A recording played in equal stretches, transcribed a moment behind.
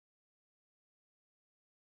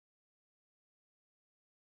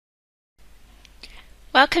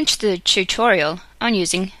Welcome to the tutorial on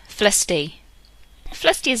using Flisti.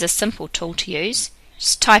 Flisti is a simple tool to use.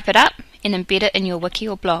 Just type it up and embed it in your wiki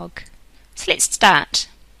or blog. So let's start.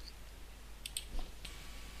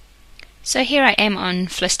 So here I am on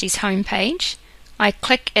Flisti's homepage. I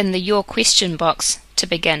click in the Your Question box to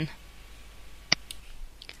begin.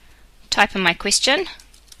 Type in my question.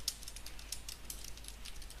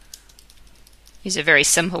 Use a very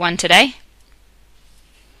simple one today.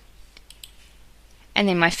 And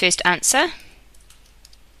then my first answer,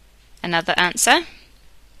 another answer,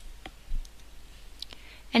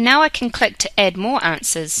 and now I can click to add more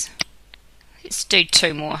answers. Let's do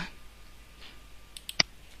 2 more.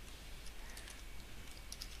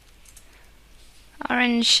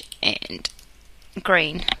 Orange and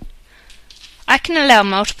green. I can allow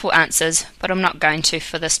multiple answers, but I'm not going to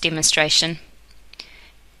for this demonstration.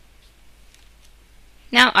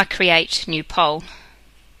 Now I create new poll.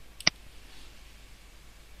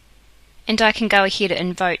 And I can go ahead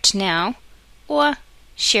and vote now or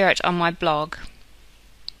share it on my blog.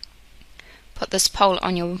 Put this poll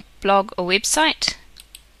on your blog or website,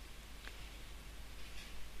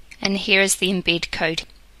 and here is the embed code.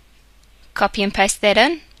 Copy and paste that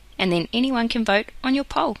in, and then anyone can vote on your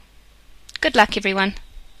poll. Good luck everyone.